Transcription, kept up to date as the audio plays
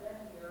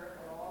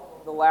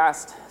The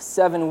last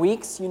 7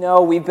 weeks,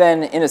 we've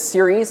been in a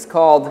series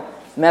called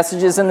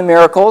Messages in the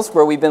Miracles,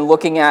 where we've been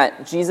looking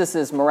at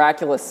Jesus'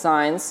 miraculous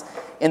signs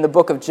in the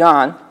book of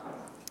John.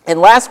 And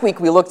last week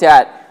we looked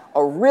at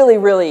a really,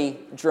 really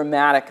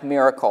dramatic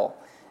miracle,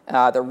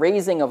 the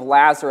raising of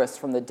Lazarus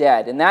from the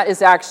dead. And that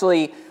is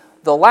actually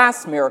the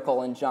last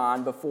miracle in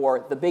John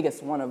before the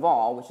biggest one of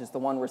all, which is the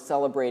one we're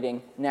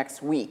celebrating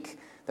next week,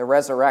 the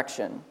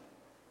resurrection.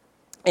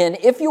 And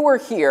if you were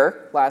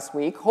here last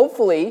week,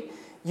 hopefully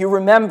you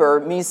remember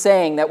me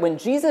saying that when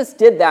Jesus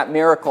did that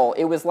miracle,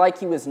 it was like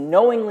he was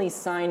knowingly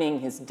signing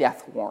his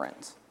death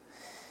warrant.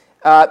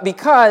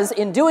 Because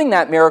in doing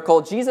that miracle,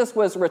 Jesus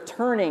was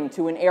returning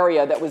to an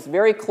area that was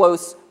very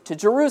close to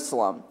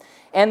Jerusalem.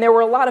 And there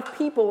were a lot of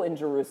people in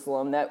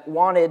Jerusalem that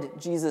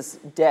wanted Jesus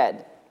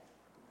dead.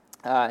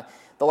 The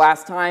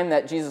last time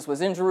that Jesus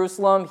was in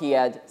Jerusalem, he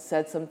had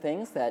said some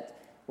things that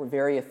were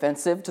very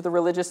offensive to the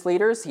religious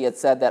leaders. He had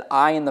said that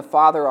I and the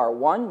Father are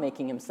one,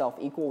 making himself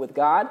equal with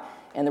God.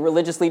 And the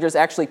religious leaders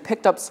actually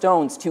picked up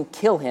stones to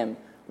kill him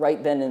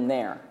right then and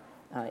there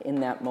in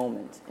that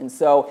moment. And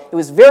so it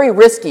was very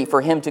risky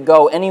for him to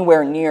go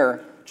anywhere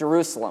near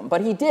Jerusalem.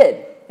 But he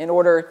did in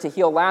order to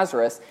heal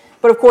Lazarus.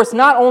 But of course,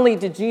 not only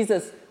did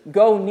Jesus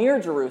go near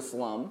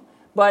Jerusalem,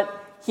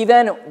 but he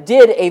then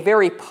did a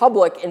very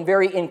public and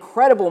very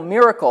incredible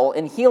miracle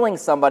in healing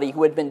somebody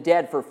who had been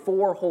dead for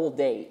 4 whole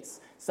days.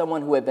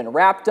 Someone who had been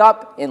wrapped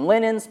up in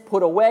linens,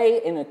 put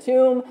away in a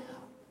tomb,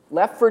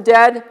 left for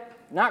dead,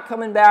 not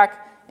coming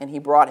back, and he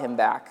brought him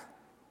back.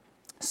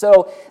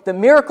 So the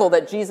miracle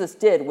that Jesus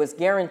did was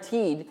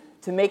guaranteed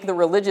to make the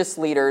religious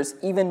leaders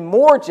even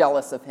more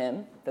jealous of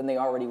him than they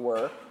already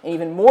were, and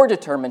even more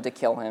determined to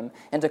kill him,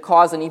 and to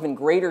cause an even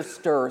greater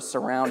stir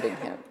surrounding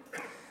him.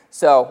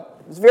 So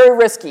it was very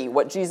risky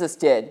what Jesus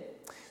did.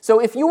 So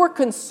if you were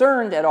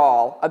concerned at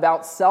all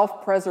about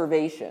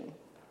self-preservation,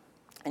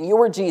 and you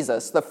were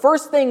Jesus, the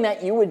first thing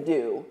that you would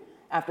do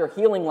after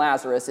healing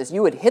Lazarus is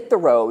you would hit the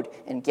road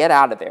and get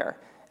out of there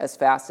as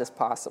fast as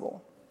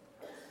possible.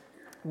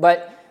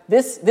 But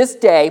this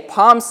day,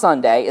 Palm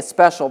Sunday, is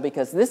special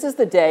because this is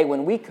the day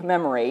when we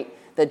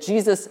commemorate that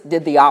Jesus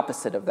did the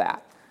opposite of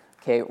that.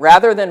 Okay,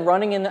 rather than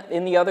running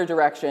in the other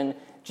direction,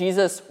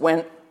 Jesus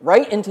went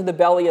right into the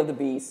belly of the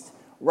beast,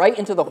 right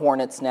into the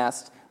hornet's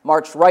nest,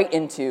 marched right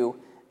into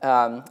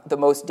the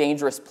most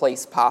dangerous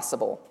place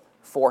possible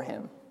for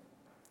him.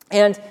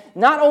 And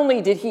not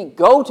only did he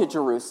go to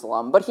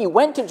Jerusalem, but he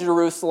went to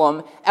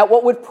Jerusalem at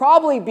what would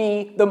probably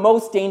be the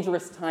most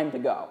dangerous time to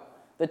go,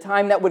 the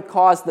time that would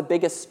cause the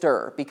biggest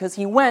stir, because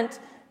he went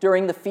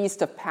during the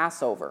Feast of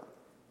Passover.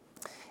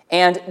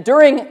 And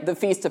during the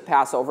Feast of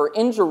Passover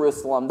in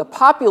Jerusalem, the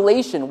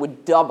population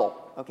would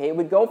double. Okay, it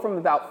would go from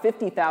about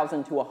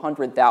 50,000 to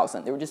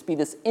 100,000. There would just be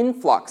this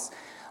influx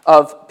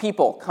of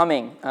people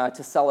coming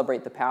to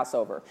celebrate the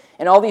Passover.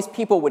 And all these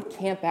people would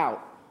camp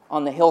out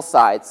on the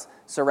hillsides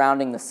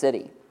surrounding the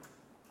city.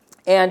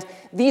 And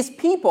these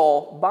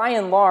people, by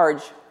and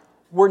large,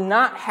 were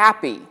not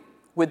happy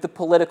with the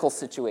political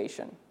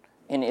situation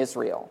in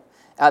Israel.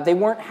 They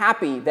weren't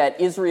happy that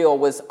Israel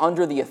was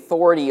under the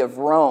authority of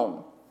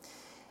Rome.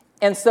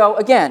 And so,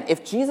 again,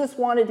 if Jesus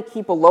wanted to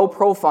keep a low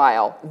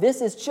profile,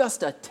 this is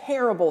just a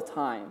terrible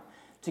time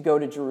to go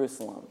to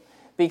Jerusalem.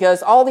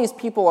 Because all these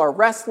people are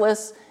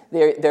restless.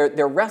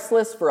 They're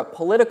restless for a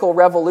political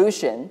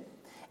revolution.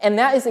 And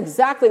that is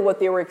exactly what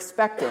they were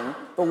expecting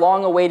the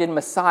long-awaited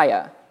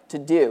Messiah to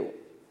do.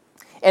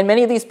 And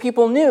many of these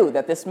people knew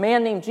that this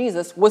man named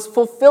Jesus was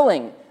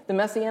fulfilling the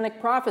messianic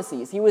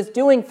prophecies. He was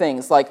doing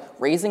things like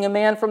raising a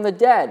man from the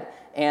dead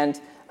and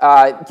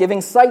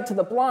giving sight to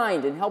the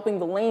blind and helping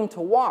the lame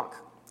to walk.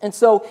 And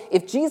so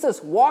if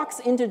Jesus walks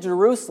into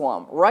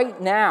Jerusalem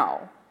right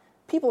now,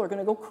 people are going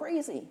to go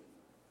crazy.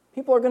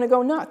 People are going to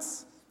go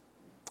nuts.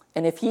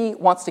 And if he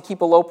wants to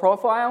keep a low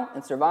profile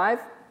and survive,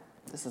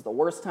 this is the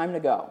worst time to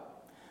go.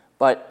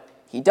 But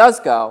he does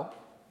go,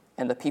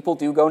 and the people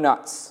do go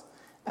nuts.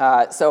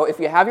 So if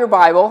you have your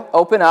Bible,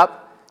 open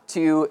up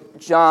to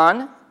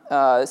John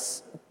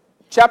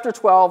chapter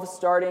 12,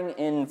 starting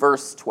in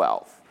verse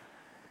 12.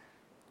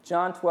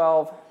 John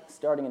 12,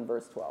 starting in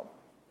verse 12.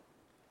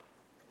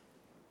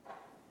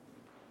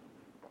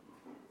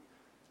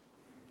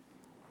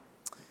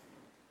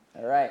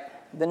 All right.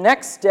 The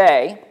next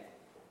day,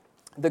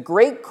 the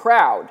great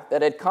crowd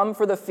that had come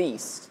for the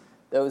feast,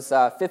 those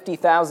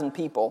 50,000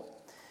 people,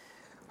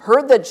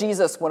 heard that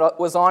Jesus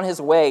was on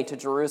his way to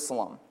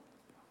Jerusalem.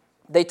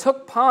 They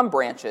took palm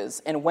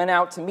branches and went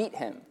out to meet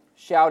him,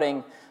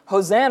 shouting,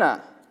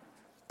 "Hosanna!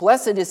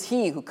 Blessed is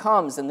he who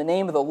comes in the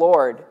name of the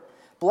Lord.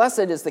 Blessed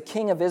is the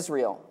King of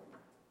Israel."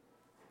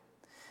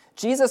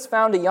 Jesus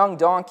found a young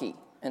donkey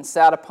and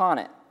sat upon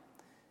it.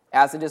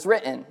 As it is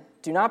written,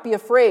 "Do not be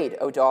afraid,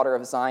 O daughter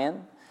of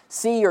Zion.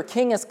 See, your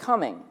king is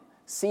coming,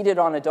 seated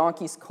on a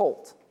donkey's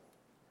colt."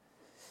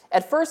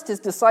 At first, his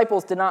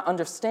disciples did not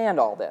understand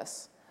all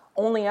this.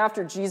 Only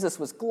after Jesus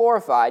was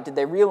glorified did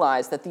they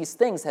realize that these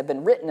things had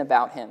been written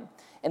about him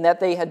and that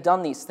they had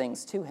done these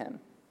things to him.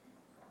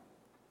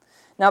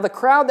 Now the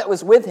crowd that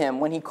was with him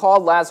when he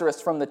called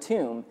Lazarus from the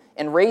tomb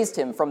and raised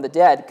him from the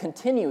dead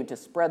continued to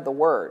spread the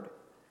word.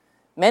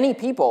 Many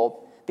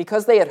people,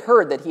 because they had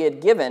heard that he had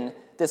given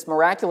this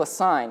miraculous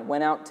sign,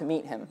 went out to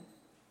meet him.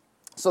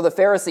 So the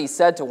Pharisees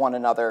said to one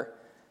another,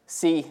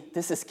 "See,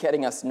 this is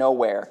getting us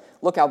nowhere.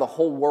 Look how the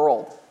whole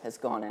world has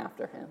gone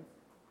after him."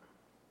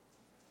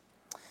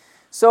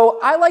 So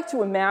I like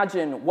to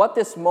imagine what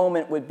this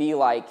moment would be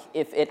like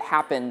if it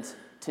happened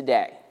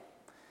today.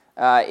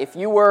 If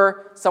you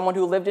were someone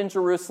who lived in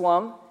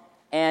Jerusalem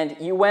and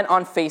you went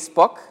on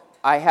Facebook,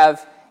 I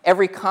have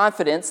every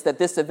confidence that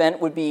this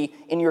event would be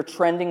in your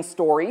trending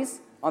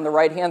stories on the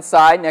right-hand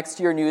side next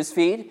to your news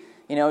feed.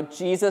 You know,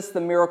 Jesus,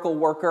 the miracle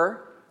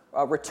worker,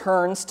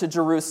 returns to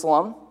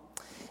Jerusalem.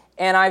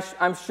 And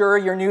I'm sure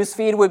your news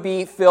feed would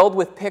be filled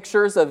with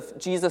pictures of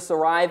Jesus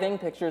arriving,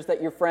 pictures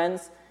that your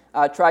friends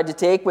tried to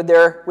take with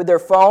their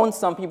phones.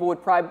 Some people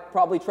would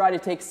probably try to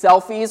take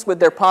selfies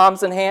with their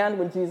palms in hand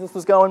when Jesus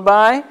was going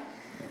by,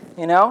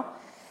 you know.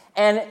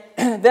 And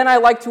then I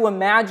like to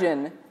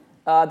imagine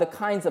the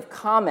kinds of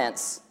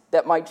comments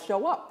that might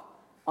show up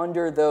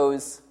under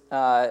those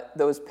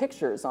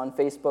pictures on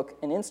Facebook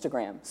and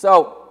Instagram.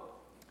 So,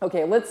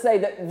 okay, let's say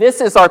that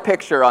this is our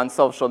picture on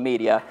social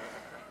media.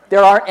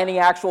 There aren't any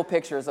actual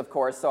pictures, of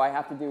course, so I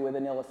have to do with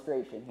an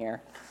illustration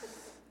here.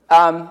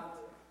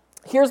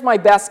 Here's my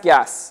best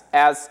guess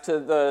as to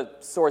the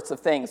sorts of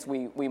things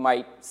we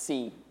might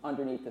see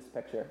underneath this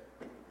picture.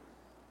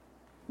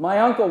 My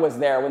uncle was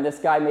there when this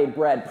guy made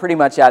bread pretty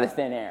much out of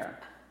thin air.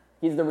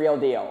 He's the real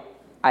deal.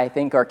 I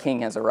think our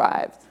king has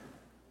arrived.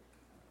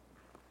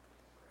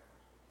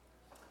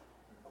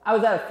 I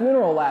was at a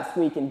funeral last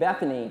week in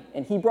Bethany,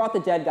 and he brought the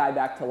dead guy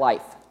back to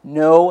life.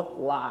 No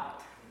lie.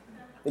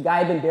 The guy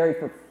had been buried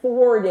for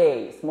 4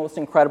 days. Most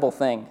incredible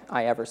thing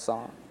I ever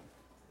saw.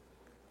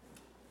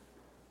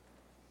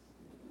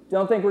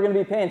 Don't think we're going to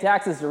be paying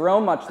taxes to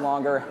Rome much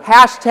longer.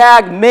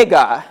 Hashtag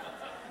MIGA,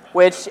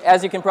 which,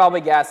 as you can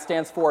probably guess,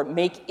 stands for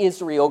Make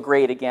Israel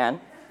Great Again.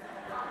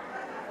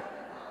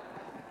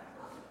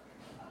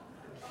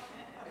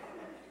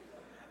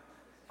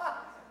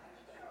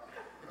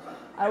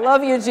 I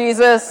love you,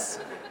 Jesus.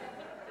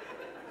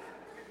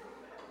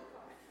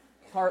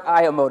 Heart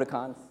eye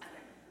emoticons.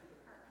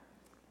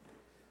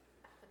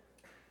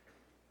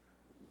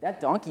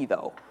 That donkey,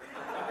 though.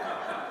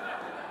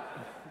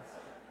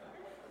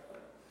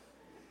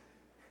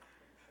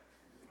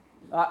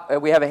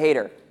 We have a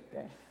hater.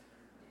 Okay.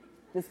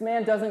 This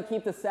man doesn't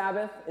keep the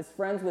Sabbath, is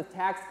friends with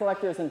tax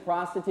collectors and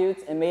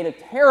prostitutes, and made a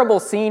terrible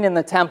scene in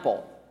the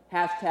temple.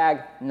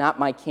 Hashtag not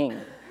my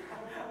king.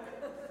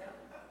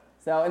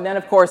 So, and then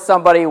of course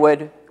somebody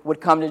would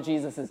come to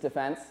Jesus'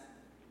 defense.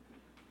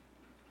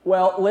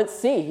 Well, let's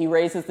see. He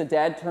raises the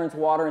dead, turns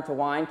water into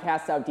wine,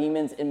 casts out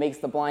demons, and makes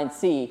the blind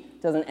see.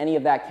 Doesn't any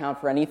of that count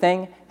for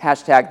anything?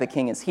 Hashtag the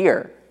king is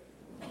here.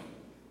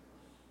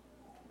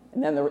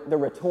 And then the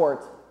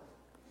retort.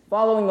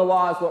 Following the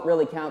law is what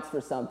really counts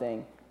for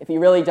something. If he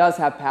really does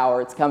have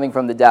power, it's coming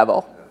from the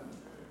devil.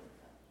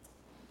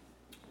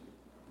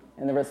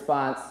 And the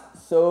response,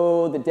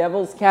 so the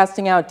devil's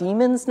casting out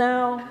demons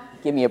now?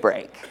 Give me a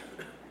break.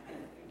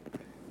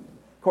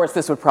 Of course,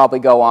 this would probably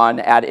go on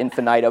ad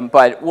infinitum,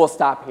 but we'll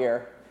stop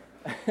here.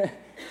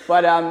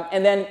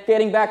 And then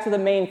getting back to the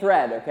main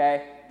thread,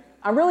 okay?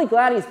 I'm really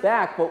glad he's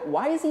back, but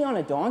why is he on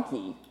a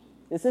donkey?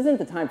 This isn't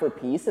the time for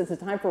peace, it's the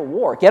time for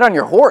war. Get on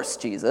your horse,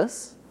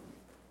 Jesus.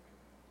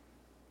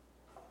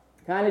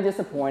 Kind of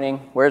disappointing.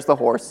 Where's the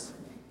horse?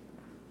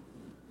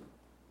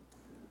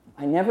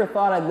 I never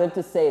thought I'd live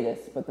to say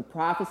this, but the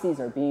prophecies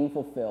are being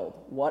fulfilled.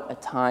 What a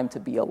time to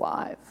be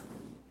alive.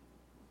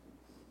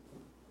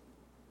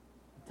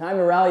 Time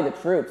to rally the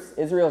troops.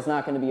 Israel's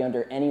not going to be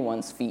under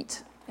anyone's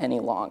feet any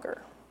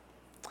longer.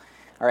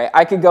 All right,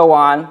 I could go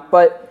on,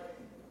 but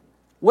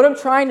what I'm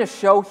trying to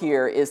show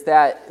here is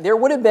that there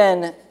would have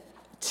been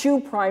two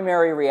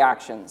primary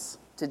reactions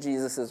to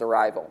Jesus'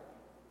 arrival.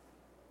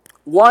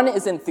 One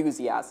is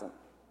enthusiasm,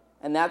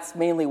 and that's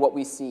mainly what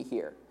we see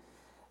here.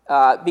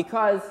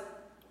 Because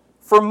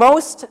for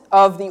most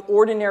of the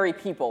ordinary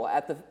people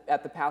at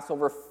the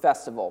Passover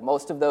festival,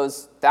 most of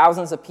those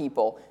thousands of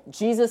people,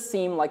 Jesus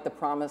seemed like the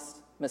promised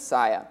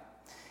Messiah.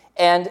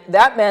 And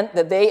that meant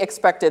that they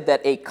expected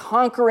that a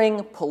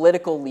conquering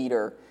political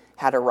leader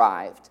had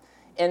arrived.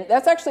 And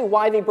that's actually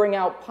why they bring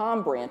out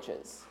palm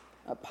branches.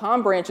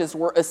 Palm branches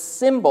were a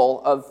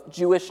symbol of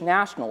Jewish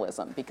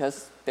nationalism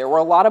because there were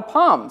a lot of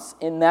palms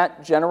in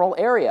that general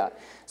area.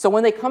 So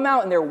when they come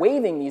out and they're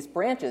waving these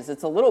branches,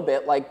 it's a little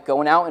bit like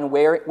going out and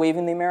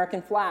waving the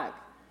American flag.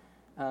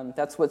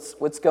 That's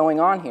what's going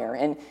on here.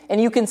 And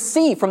you can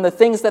see from the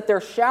things that they're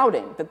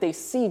shouting that they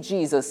see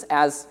Jesus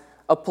as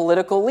a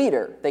political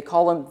leader. They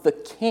call him the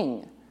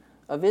King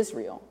of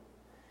Israel.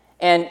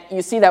 And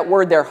you see that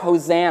word there,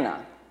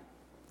 Hosanna.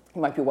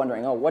 You might be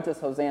wondering, oh, what does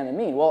Hosanna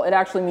mean? Well, it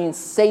actually means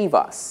save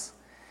us.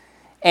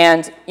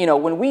 And, you know,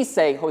 when we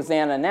say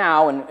Hosanna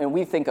now and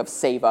we think of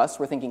save us,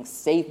 we're thinking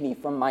save me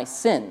from my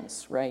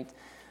sins, right?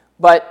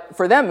 But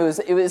for them,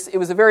 it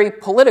was a very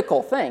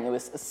political thing. It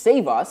was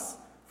save us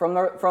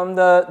from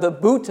the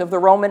boot of the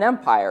Roman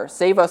Empire.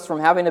 Save us from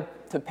having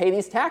to pay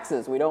these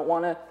taxes we don't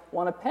want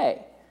to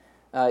pay.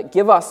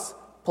 Give us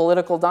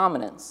political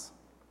dominance.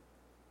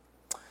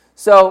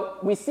 So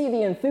we see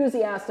the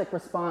enthusiastic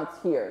response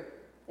here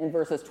in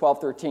verses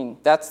 12-13.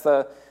 That's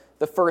the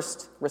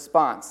first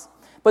response.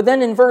 But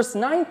then in verse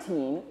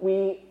 19,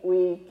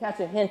 we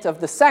catch a hint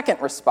of the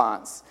second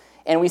response.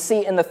 And we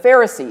see in the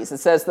Pharisees, it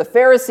says, the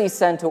Pharisees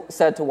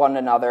said to one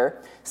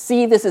another,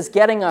 "See, this is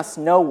getting us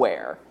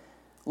nowhere.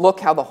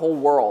 Look how the whole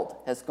world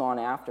has gone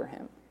after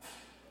him."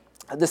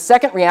 The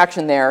second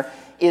reaction there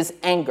is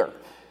anger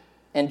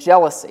and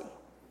jealousy.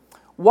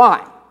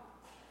 Why?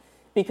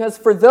 Because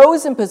for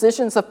those in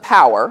positions of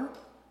power,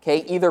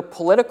 either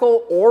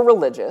political or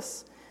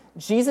religious,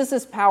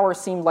 Jesus' power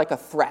seemed like a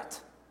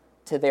threat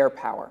to their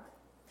power.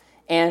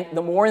 And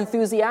the more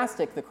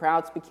enthusiastic the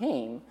crowds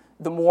became,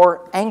 the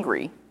more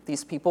angry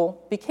these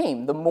people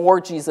became, the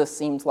more Jesus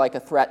seemed like a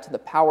threat to the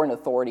power and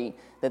authority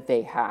that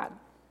they had.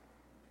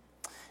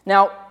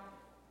 Now,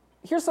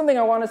 here's something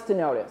I want us to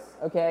notice,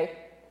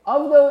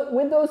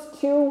 with those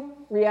two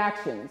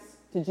reactions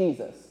to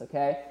Jesus,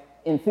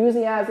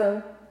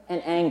 enthusiasm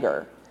and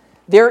anger,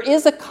 there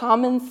is a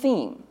common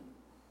theme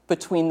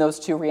between those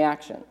two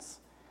reactions.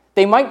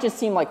 They might just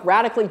seem like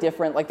radically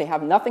different, like they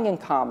have nothing in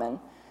common,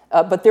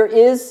 but there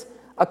is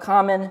a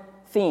common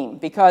theme,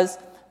 because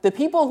the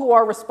people who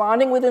are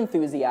responding with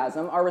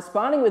enthusiasm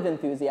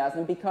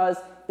because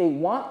they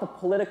want the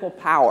political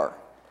power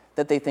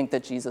that they think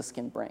that Jesus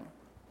can bring.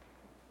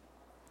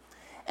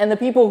 And the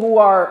people who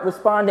are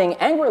responding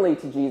angrily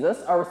to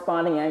Jesus are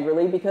responding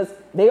angrily because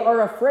they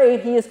are afraid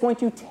he is going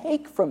to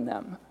take from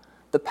them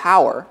the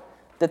power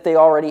that they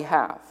already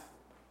have.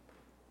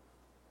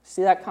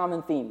 See that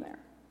common theme there?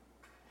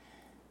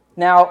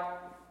 Now,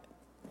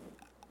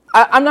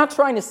 I'm not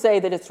trying to say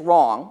that it's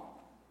wrong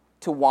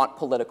to want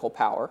political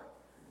power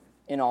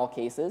in all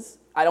cases.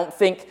 I don't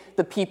think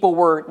the people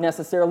were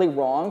necessarily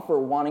wrong for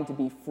wanting to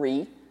be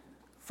free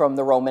from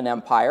the Roman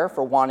Empire,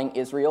 for wanting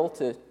Israel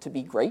to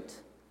be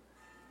great.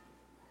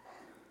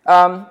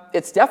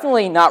 It's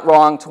definitely not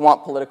wrong to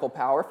want political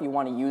power if you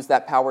want to use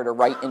that power to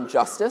right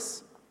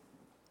injustice.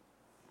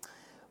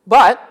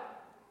 But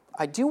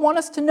I do want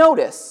us to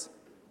notice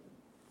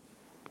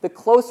the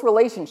close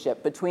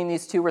relationship between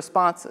these two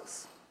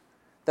responses,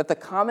 that the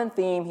common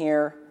theme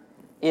here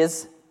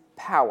is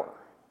power.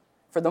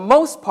 For the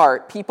most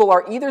part, people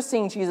are either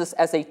seeing Jesus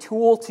as a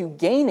tool to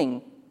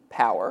gaining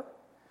power,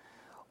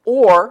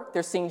 or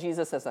they're seeing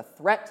Jesus as a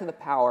threat to the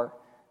power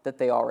that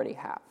they already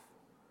have.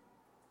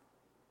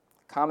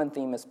 Common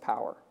theme is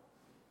power.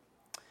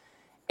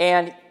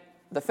 And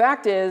the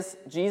fact is,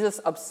 Jesus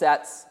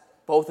upsets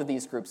both of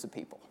these groups of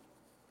people.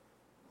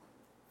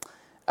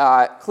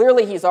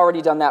 Clearly, he's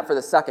already done that for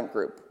the second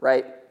group,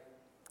 right?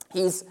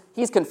 He's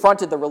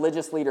confronted the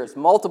religious leaders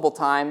multiple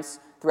times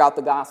throughout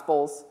the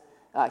Gospels.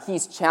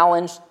 He's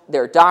challenged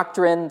their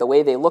doctrine, the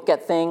way they look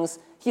at things.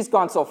 He's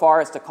gone so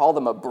far as to call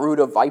them a brood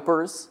of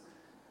vipers.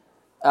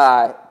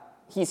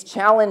 He's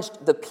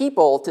challenged the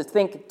people to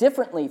think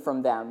differently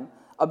from them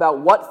about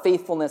what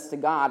faithfulness to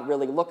God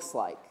really looks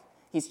like.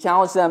 He's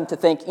challenged them to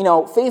think,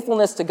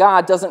 faithfulness to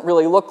God doesn't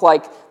really look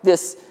like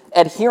this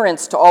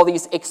adherence to all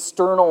these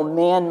external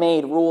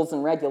man-made rules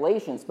and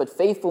regulations, but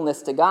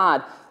faithfulness to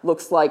God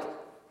looks like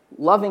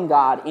loving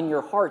God in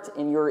your heart,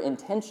 in your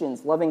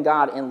intentions, loving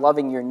God and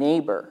loving your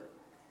neighbor.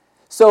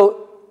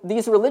 So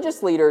these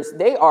religious leaders,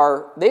 they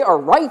are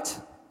right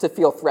to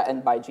feel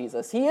threatened by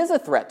Jesus. He is a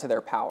threat to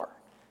their power.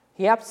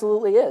 He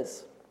absolutely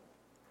is.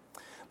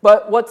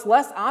 But what's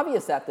less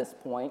obvious at this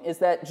point is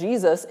that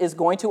Jesus is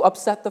going to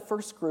upset the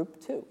first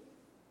group too.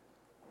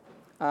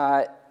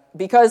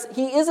 Because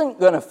he isn't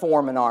going to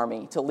form an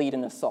army to lead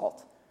an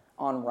assault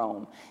on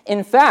Rome.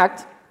 In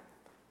fact,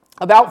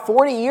 about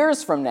 40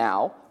 years from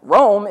now,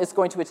 Rome is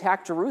going to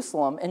attack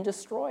Jerusalem and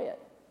destroy it,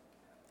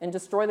 and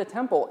destroy the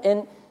temple.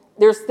 And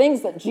there's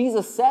things that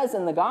Jesus says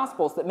in the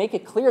Gospels that make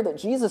it clear that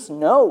Jesus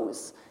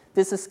knows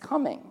this is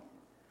coming.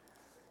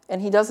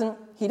 And he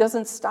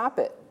doesn't stop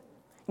it.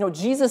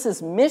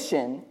 Jesus'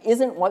 mission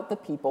isn't what the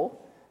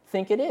people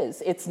think it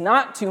is. It's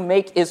not to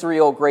make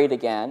Israel great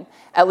again,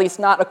 at least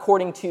not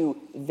according to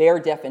their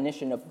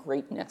definition of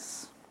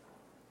greatness.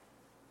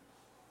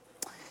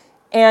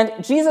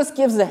 And Jesus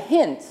gives a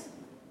hint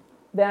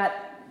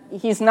that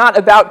he's not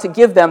about to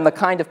give them the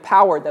kind of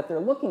power that they're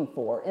looking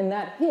for, and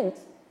that hint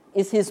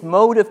is his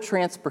mode of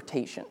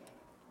transportation.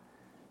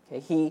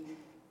 He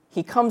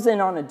comes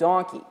in on a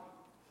donkey.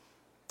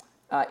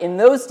 In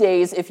those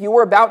days, if you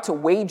were about to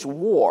wage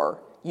war,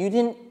 you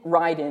didn't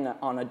ride in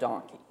on a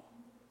donkey.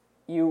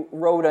 You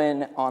rode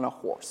in on a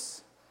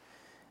horse.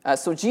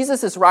 So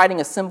Jesus is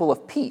riding a symbol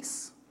of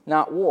peace,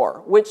 not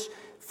war, which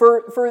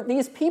for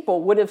these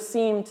people would have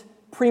seemed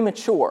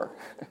premature.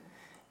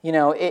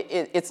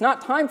 It's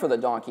not time for the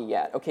donkey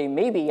yet. Okay,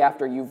 maybe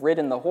after you've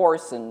ridden the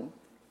horse and,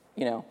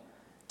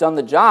 done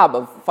the job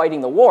of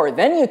fighting the war,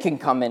 then you can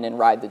come in and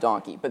ride the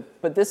donkey.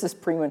 But this is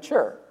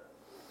premature.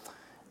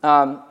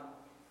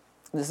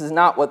 This is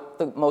not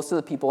what most of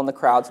the people in the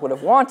crowds would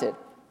have wanted.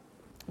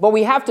 But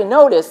we have to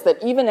notice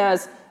that even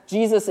as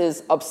Jesus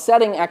is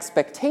upsetting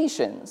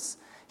expectations,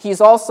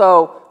 he's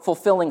also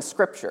fulfilling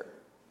Scripture.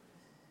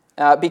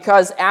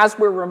 Because as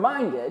we're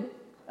reminded,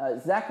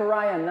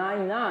 Zechariah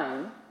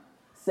 9:9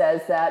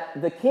 says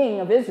that the king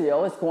of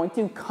Israel is going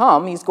to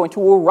come, he's going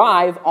to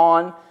arrive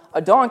on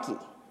a donkey.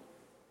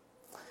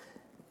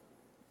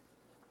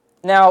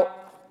 Now,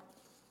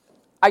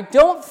 I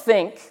don't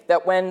think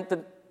that when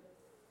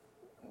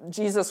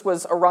Jesus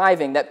was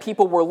arriving that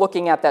people were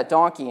looking at that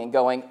donkey and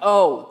going,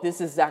 oh, this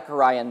is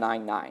Zechariah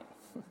 9:9.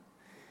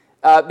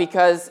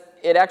 Because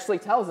it actually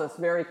tells us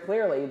very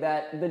clearly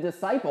that the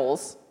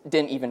disciples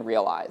didn't even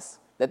realize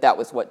that that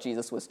was what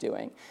Jesus was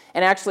doing.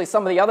 And actually,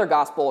 some of the other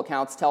gospel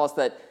accounts tell us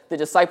that the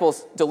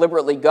disciples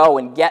deliberately go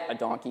and get a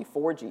donkey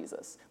for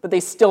Jesus. But they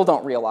still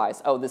don't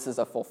realize, oh, this is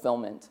a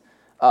fulfillment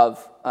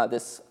of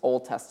this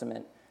Old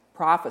Testament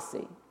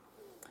prophecy.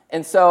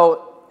 And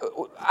so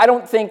I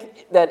don't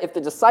think that if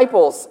the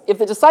disciples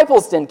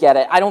didn't get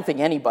it, I don't think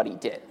anybody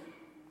did,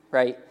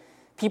 right?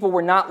 People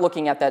were not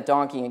looking at that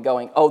donkey and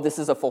going, oh, this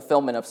is a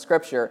fulfillment of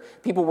Scripture.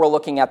 People were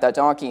looking at that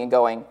donkey and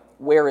going,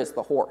 where is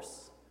the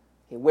horse?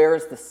 Where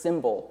is the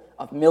symbol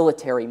of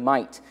military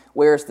might?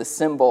 Where is the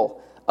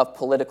symbol of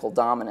political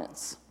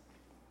dominance?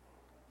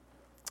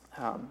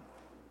 It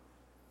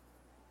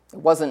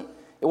wasn't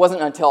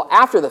until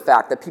after the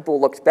fact that people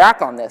looked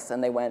back on this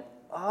and they went,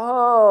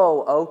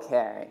 oh,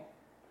 okay,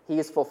 he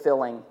is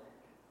fulfilling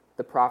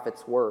the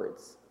prophet's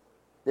words.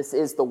 This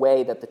is the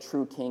way that the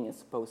true king is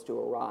supposed to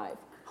arrive,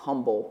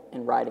 humble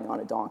and riding on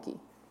a donkey.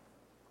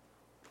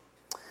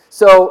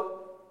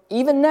 So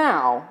even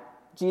now,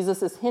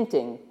 Jesus is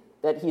hinting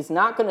that he's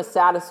not going to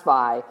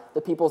satisfy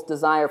the people's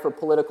desire for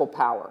political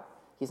power.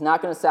 He's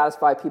not going to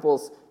satisfy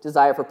people's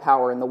desire for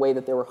power in the way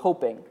that they were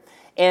hoping.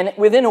 And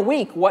within a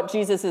week, what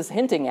Jesus is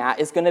hinting at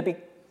is going to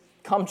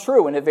come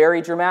true in a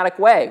very dramatic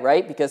way,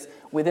 right? Because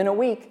within a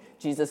week,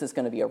 Jesus is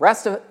going to be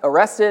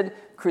arrested,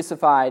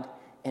 crucified,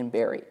 and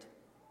buried.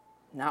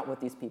 Not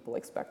what these people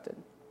expected.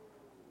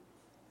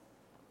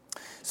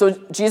 So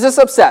Jesus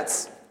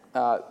upsets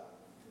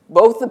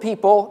both the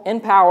people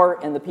in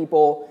power and the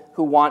people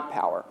who want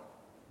power.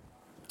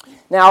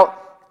 Now,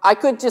 I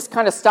could just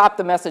kind of stop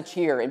the message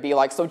here and be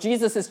like, so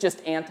Jesus is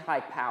just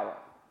anti-power.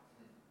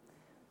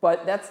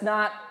 But that's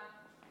not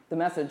the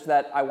message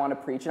that I want to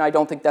preach, and I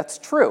don't think that's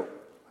true.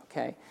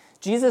 Okay?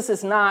 Jesus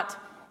is not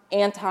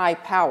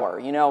anti-power.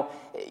 You know,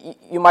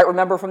 you might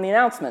remember from the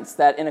announcements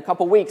that in a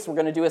couple weeks we're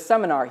going to do a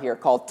seminar here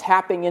called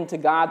Tapping into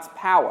God's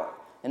Power.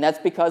 And that's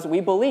because we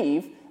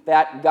believe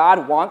that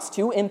God wants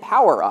to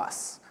empower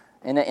us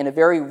in a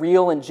very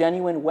real and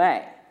genuine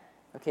way.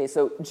 Okay,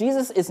 so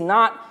Jesus is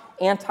not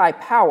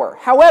anti-power.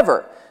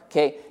 However,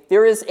 okay,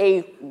 there is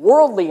a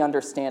worldly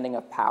understanding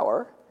of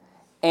power,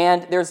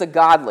 and there's a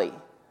godly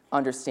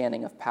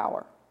understanding of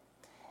power.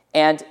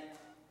 And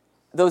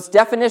those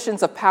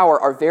definitions of power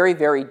are very,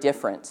 very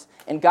different.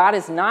 And God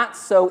is not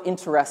so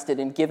interested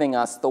in giving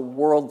us the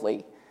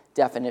worldly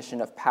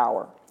definition of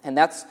power. And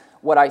that's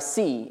what I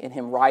see in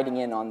him riding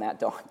in on that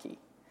donkey.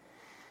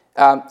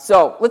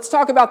 So let's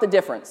talk about the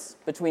difference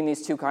between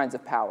these two kinds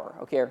of power.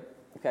 Okay.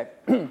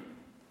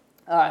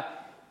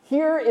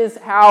 Here is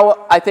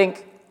how I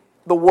think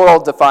the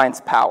world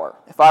defines power.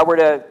 If I were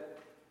to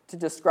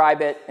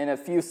describe it in a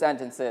few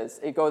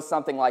sentences, it goes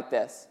something like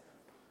this.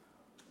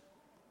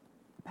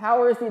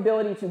 Power is the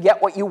ability to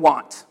get what you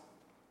want.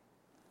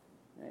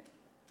 Right?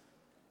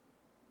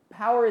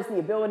 Power is the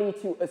ability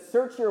to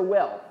assert your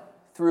will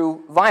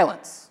through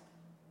violence,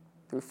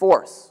 through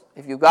force.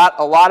 If you've got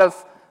a lot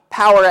of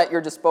power at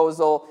your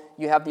disposal,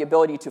 you have the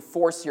ability to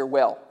force your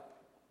will.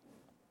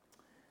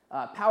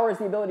 Power is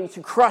the ability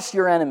to crush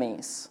your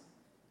enemies.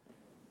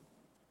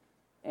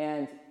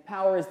 And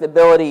power is the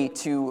ability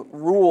to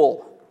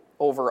rule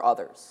over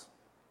others.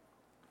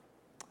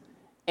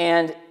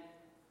 And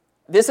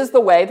this is the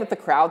way that the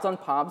crowds on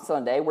Palm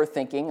Sunday were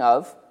thinking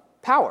of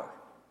power.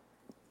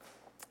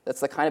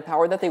 That's the kind of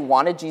power that they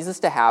wanted Jesus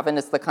to have, and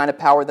it's the kind of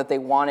power that they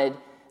wanted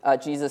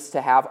Jesus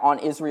to have on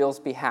Israel's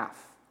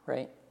behalf,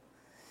 right?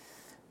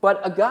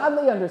 But a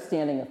godly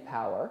understanding of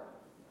power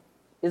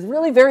is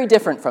really very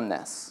different from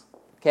this.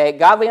 Okay,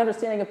 godly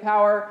understanding of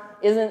power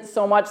isn't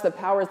so much that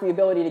power is the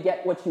ability to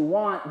get what you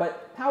want,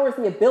 but power is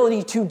the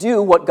ability to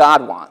do what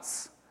God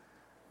wants.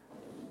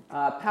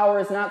 Power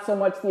is not so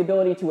much the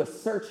ability to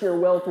assert your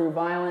will through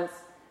violence.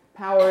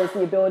 Power is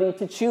the ability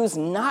to choose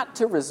not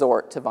to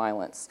resort to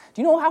violence.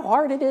 Do you know how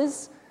hard it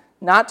is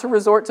not to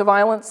resort to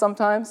violence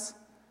sometimes?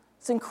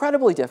 It's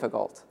incredibly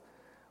difficult.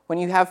 When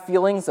you have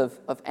feelings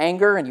of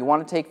anger and you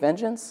want to take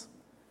vengeance,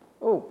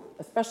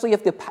 especially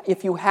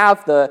if you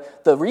have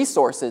the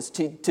resources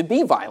to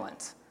be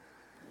violent.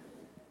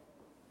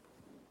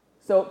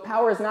 So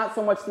power is not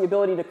so much the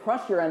ability to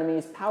crush your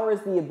enemies. Power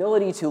is the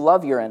ability to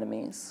love your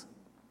enemies.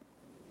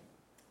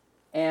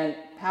 And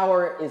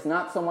power is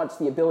not so much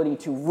the ability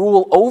to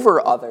rule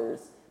over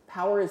others.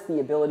 Power is the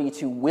ability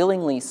to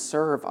willingly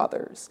serve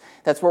others.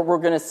 That's what we're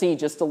going to see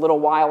just a little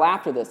while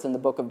after this in the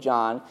book of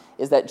John,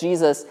 is that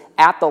Jesus,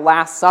 at the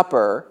Last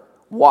Supper,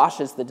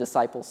 washes the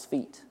disciples'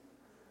 feet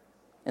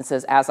and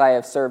says, as I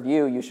have served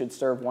you, you should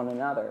serve one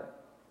another.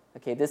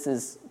 Okay, this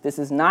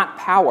is not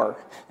power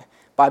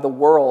by the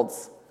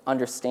world's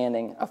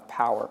understanding of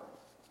power.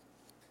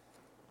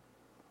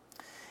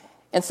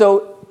 And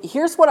so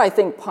here's what I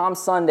think Palm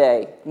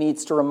Sunday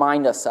needs to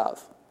remind us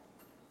of.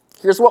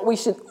 Here's what we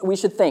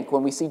should think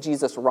when we see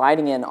Jesus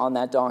riding in on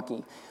that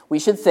donkey. We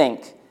should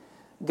think,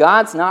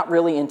 God's not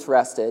really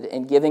interested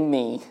in giving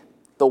me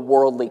the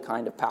worldly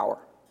kind of power.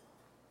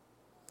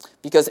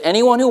 Because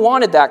anyone who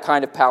wanted that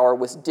kind of power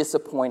was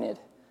disappointed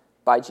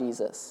by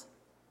Jesus.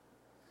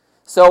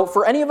 So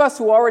for any of us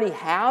who already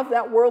have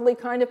that worldly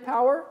kind of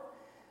power,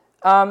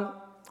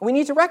 we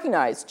need to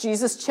recognize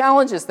Jesus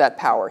challenges that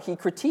power. He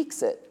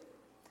critiques it.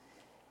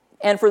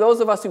 And for those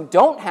of us who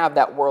don't have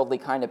that worldly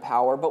kind of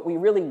power, but we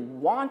really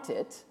want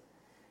it,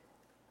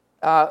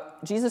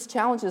 Jesus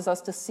challenges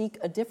us to seek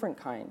a different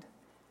kind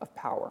of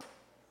power.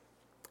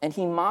 And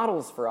he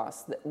models for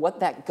us what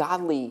that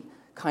godly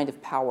kind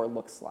of power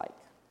looks like.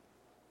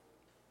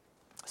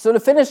 So to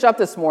finish up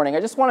this morning,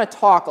 I just want to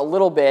talk a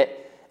little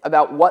bit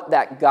about what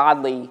that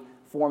godly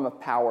form of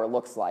power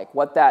looks like,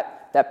 what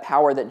that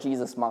power that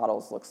Jesus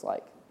models looks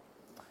like.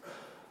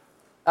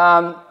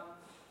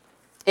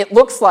 It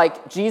looks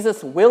like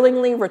Jesus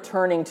willingly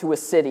returning to a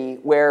city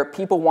where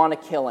people want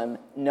to kill him,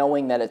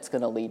 knowing that it's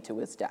going to lead to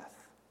his death.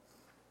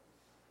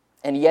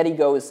 And yet he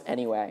goes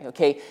anyway,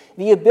 okay?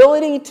 The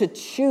ability to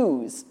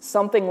choose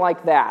something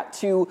like that,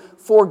 to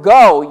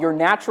forego your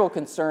natural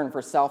concern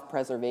for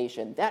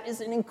self-preservation, that is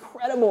an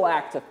incredible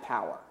act of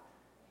power.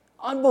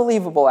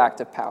 Unbelievable act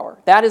of power.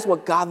 That is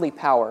what godly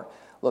power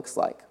looks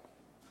like.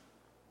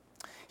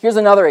 Here's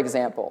another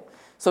example.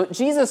 So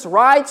Jesus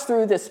rides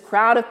through this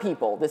crowd of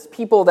people, this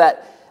people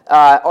that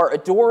are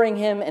adoring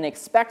him and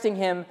expecting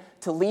him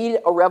to lead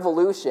a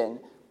revolution,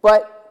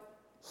 but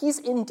he's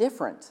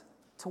indifferent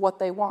to what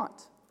they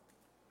want.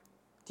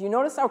 Do you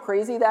notice how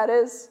crazy that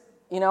is?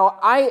 You know,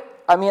 I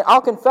mean,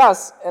 I'll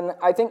confess, and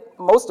I think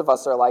most of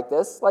us are like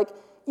this, like,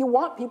 you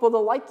want people to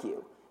like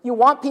you. You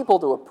want people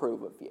to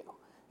approve of you.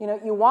 You know,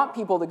 you want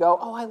people to go,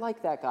 oh, I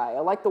like that guy. I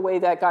like the way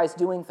that guy's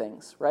doing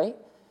things, right?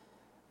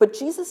 But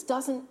Jesus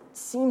doesn't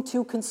seem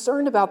too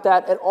concerned about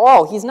that at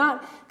all. He's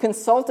not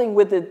consulting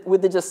with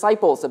the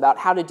disciples about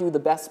how to do the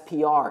best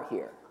PR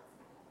here.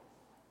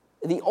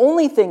 The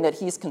only thing that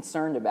he's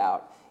concerned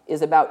about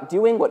is about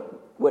doing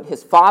what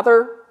his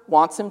Father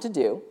wants him to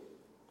do,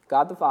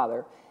 God the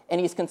Father, and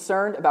he's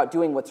concerned about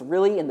doing what's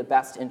really in the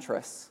best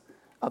interests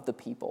of the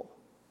people.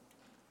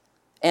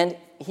 And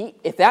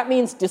if that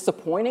means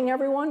disappointing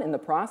everyone in the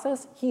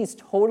process, he's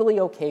totally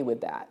okay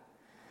with that.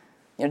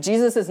 You know,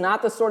 Jesus is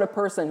not the sort of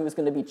person who's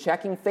going to be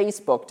checking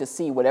Facebook to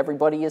see what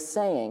everybody is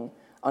saying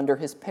under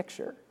his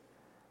picture.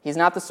 He's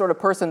not the sort of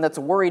person that's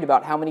worried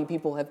about how many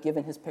people have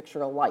given his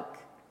picture a like.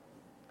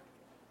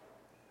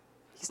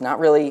 He's not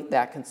really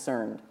that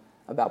concerned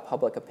about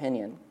public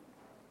opinion.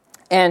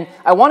 And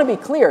I want to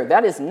be clear,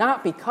 that is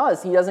not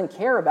because he doesn't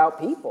care about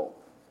people.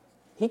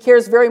 He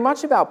cares very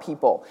much about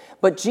people.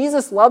 But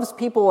Jesus loves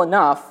people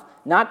enough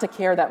not to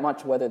care that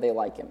much whether they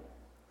like him.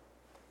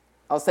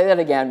 I'll say that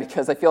again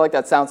because I feel like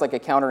that sounds like a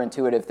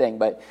counterintuitive thing,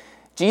 but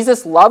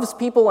Jesus loves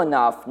people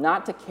enough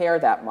not to care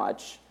that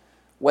much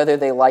whether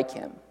they like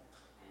him.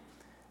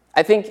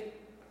 I think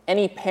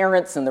any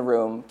parents in the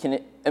room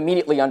can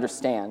immediately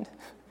understand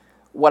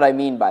what I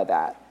mean by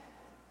that.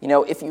 You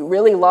know, if you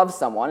really love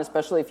someone,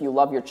 especially if you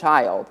love your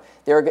child,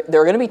 there are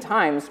going to be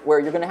times where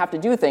you're going to have to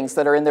do things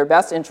that are in their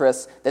best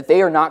interests that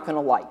they are not going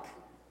to like,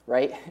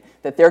 right?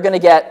 That they're going to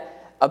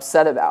get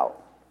upset about.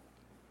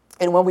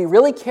 And when we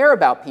really care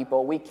about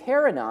people, we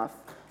care enough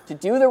to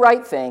do the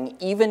right thing,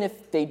 even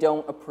if they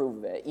don't approve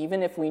of it,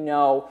 even if we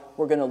know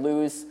we're going to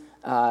lose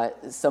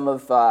some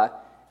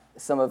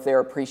of their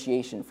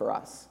appreciation for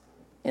us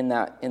in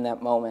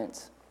that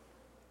moment.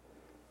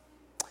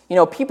 You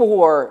know, people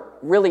who are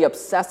really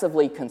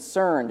obsessively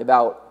concerned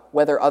about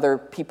whether other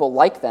people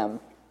like them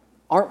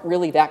aren't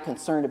really that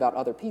concerned about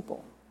other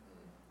people,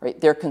 right?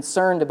 They're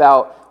concerned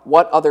about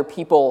what other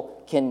people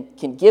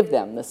can give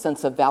them, the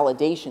sense of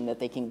validation that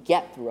they can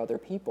get through other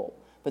people.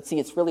 But see,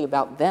 it's really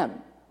about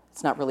them.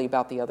 It's not really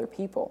about the other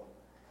people.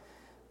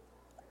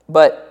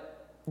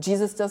 But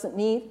Jesus doesn't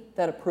need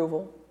that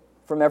approval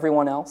from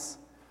everyone else.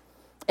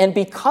 And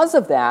because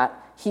of that,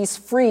 he's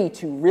free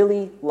to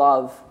really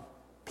love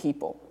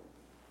people.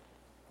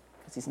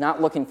 Because he's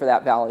not looking for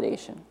that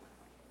validation.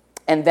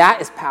 And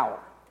that is power.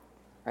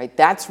 Right?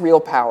 That's real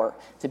power.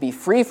 To be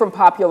free from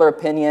popular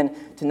opinion,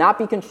 to not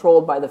be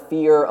controlled by the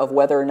fear of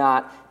whether or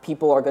not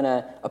people are going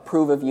to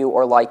approve of you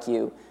or like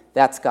you.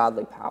 That's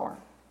godly power.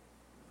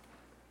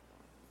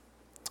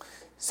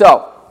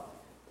 So,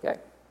 okay,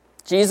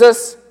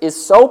 Jesus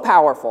is so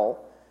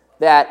powerful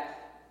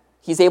that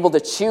he's able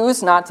to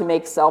choose not to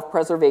make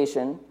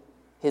self-preservation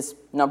his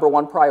number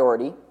one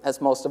priority,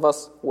 as most of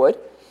us would.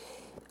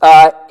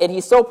 And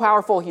he's so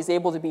powerful, he's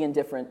able to be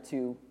indifferent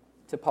to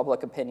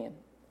public opinion.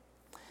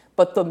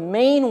 But the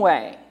main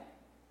way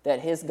that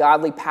his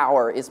godly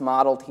power is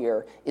modeled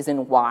here is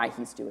in why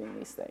he's doing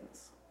these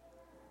things.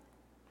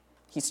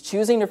 He's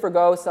choosing to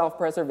forgo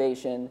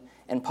self-preservation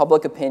and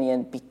public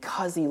opinion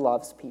because he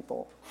loves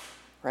people.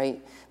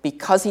 right?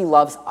 Because he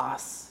loves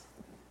us.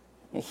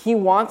 He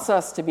wants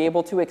us to be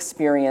able to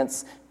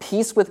experience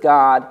peace with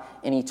God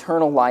and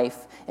eternal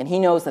life, and he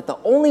knows that the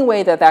only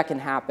way that that can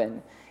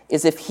happen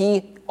is if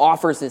he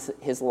offers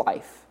his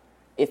life,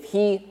 if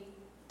he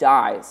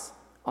dies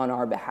on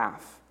our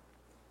behalf.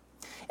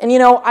 And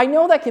I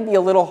know that can be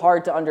a little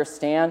hard to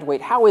understand.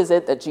 Wait, how is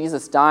it that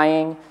Jesus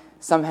dying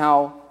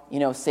somehow,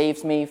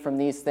 saves me from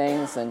these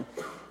things?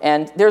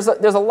 And there's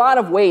a lot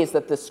of ways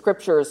that the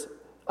scriptures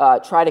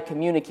try to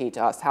communicate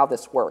to us how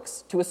this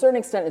works. To a certain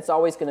extent, it's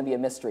always going to be a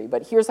mystery,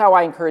 but here's how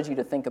I encourage you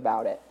to think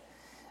about it.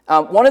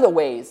 One of the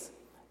ways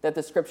that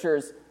the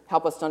scriptures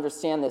help us to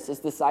understand this is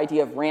this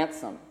idea of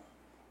ransom,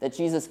 that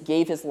Jesus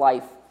gave his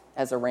life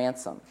as a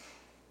ransom.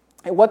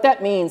 And what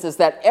that means is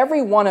that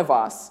every one of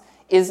us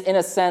is, in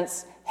a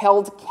sense,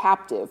 held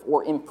captive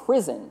or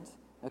imprisoned,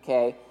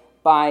 okay,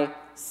 by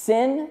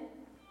sin,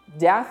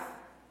 death,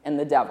 and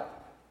the devil.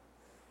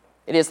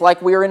 It is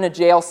like we're in a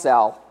jail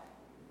cell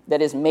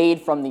that is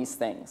made from these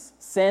things: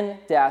 sin,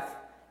 death,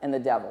 and the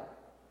devil.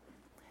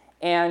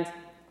 And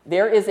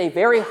there is a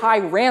very high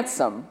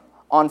ransom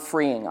on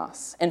freeing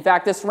us. In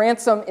fact, this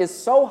ransom is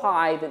so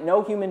high that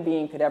no human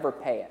being could ever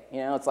pay it.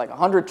 It's like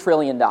 $100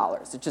 trillion.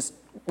 It's just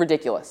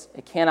ridiculous.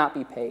 It cannot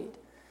be paid.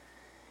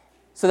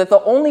 So that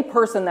the only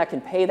person that can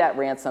pay that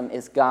ransom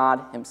is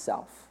God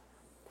himself.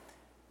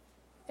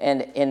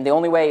 And the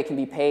only way it can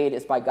be paid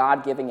is by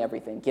God giving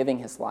everything, giving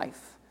his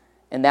life.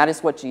 And that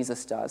is what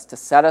Jesus does, to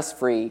set us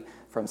free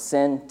from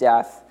sin,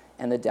 death,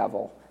 and the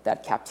devil,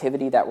 that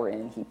captivity that we're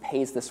in. He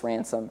pays this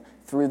ransom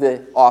through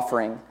the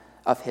offering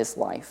of his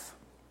life.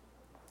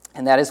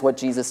 And that is what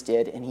Jesus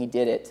did, and he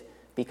did it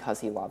because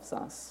he loves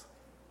us.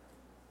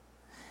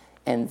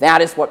 And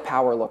that is what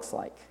power looks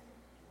like.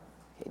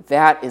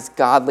 That is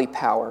godly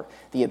power.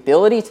 The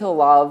ability to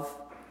love,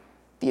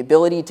 the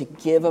ability to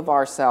give of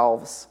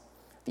ourselves,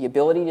 the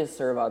ability to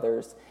serve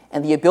others,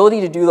 and the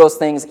ability to do those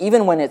things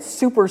even when it's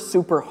super,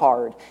 super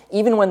hard,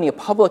 even when the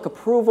public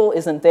approval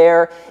isn't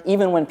there,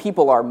 even when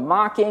people are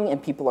mocking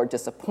and people are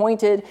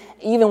disappointed,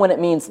 even when it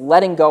means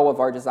letting go of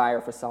our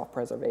desire for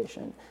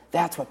self-preservation.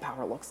 That's what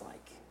power looks like.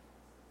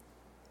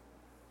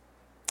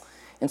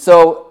 And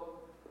so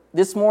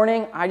this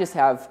morning, I just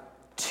have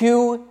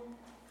two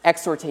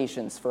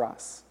exhortations for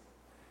us.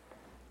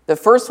 The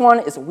first one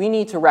is we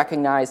need to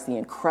recognize the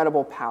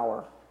incredible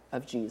power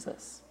of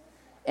Jesus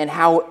and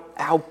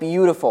how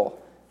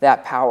beautiful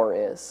that power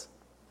is.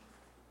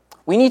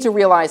 We need to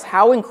realize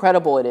how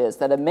incredible it is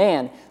that a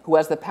man who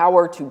has the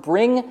power to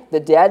bring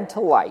the dead to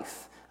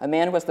life, a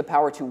man who has the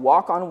power to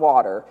walk on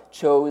water,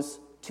 chose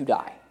to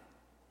die,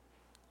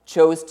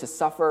 chose to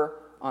suffer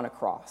on a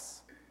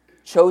cross,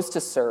 chose to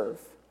serve.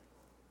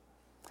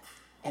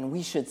 And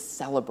we should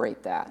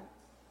celebrate that,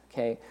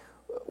 okay?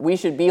 We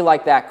should be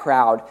like that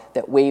crowd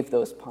that waved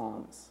those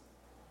palms.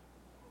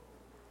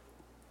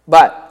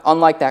 But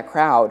unlike that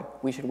crowd,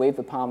 we should wave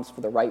the palms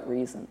for the right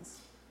reasons,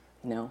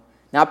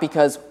 Not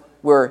because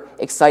we're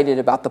excited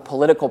about the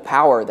political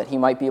power that he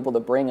might be able to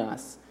bring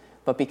us,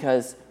 but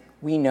because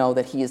we know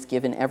that he has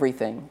given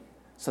everything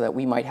so that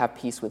we might have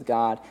peace with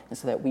God and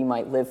so that we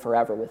might live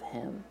forever with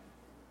him.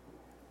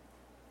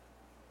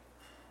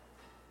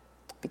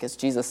 Because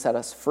Jesus set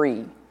us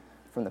free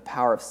from the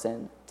power of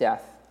sin,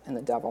 death, and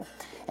the devil.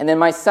 And then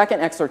my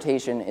second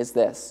exhortation is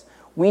this.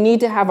 We need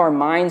to have our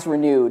minds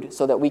renewed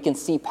so that we can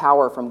see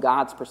power from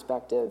God's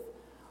perspective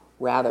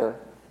rather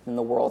than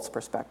the world's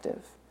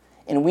perspective.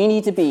 And we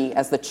need to be,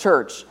 as the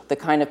church, the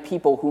kind of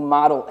people who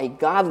model a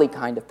godly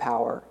kind of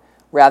power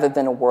rather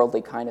than a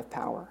worldly kind of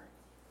power.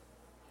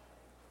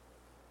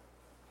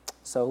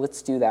 So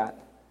let's do that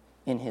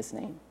in his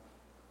name.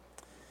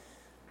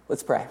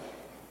 Let's pray.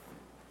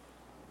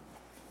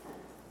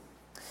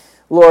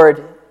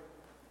 Lord,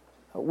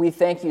 we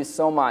thank you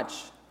so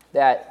much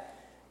that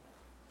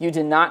you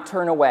did not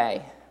turn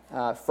away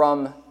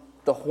from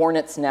the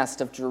hornet's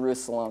nest of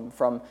Jerusalem,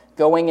 from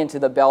going into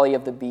the belly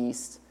of the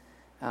beast.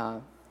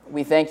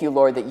 We thank you,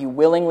 Lord, that you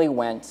willingly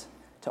went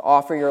to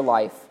offer your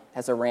life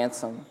as a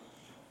ransom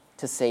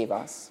to save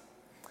us.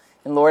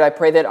 And Lord, I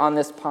pray that on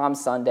this Palm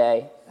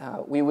Sunday,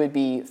 we would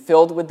be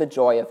filled with the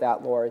joy of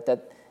that, Lord,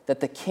 that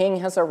the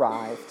King has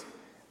arrived,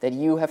 that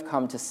you have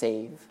come to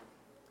save.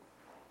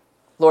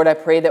 Lord, I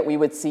pray that we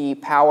would see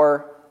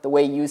power the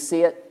way you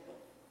see it,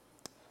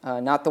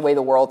 not the way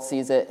the world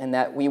sees it, and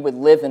that we would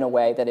live in a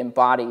way that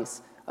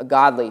embodies a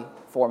godly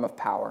form of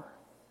power.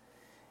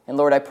 And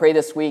Lord, I pray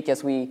this week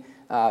as we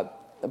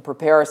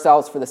prepare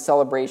ourselves for the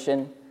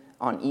celebration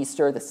on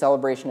Easter, the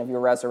celebration of your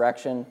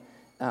resurrection,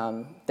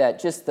 that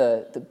just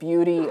the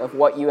beauty of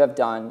what you have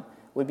done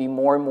would be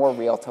more and more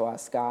real to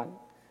us, God.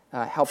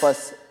 Help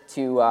us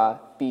to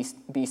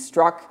be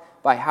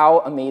struck by how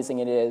amazing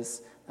it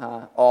is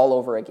all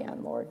over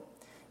again, Lord.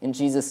 In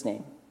Jesus'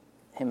 name,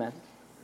 amen.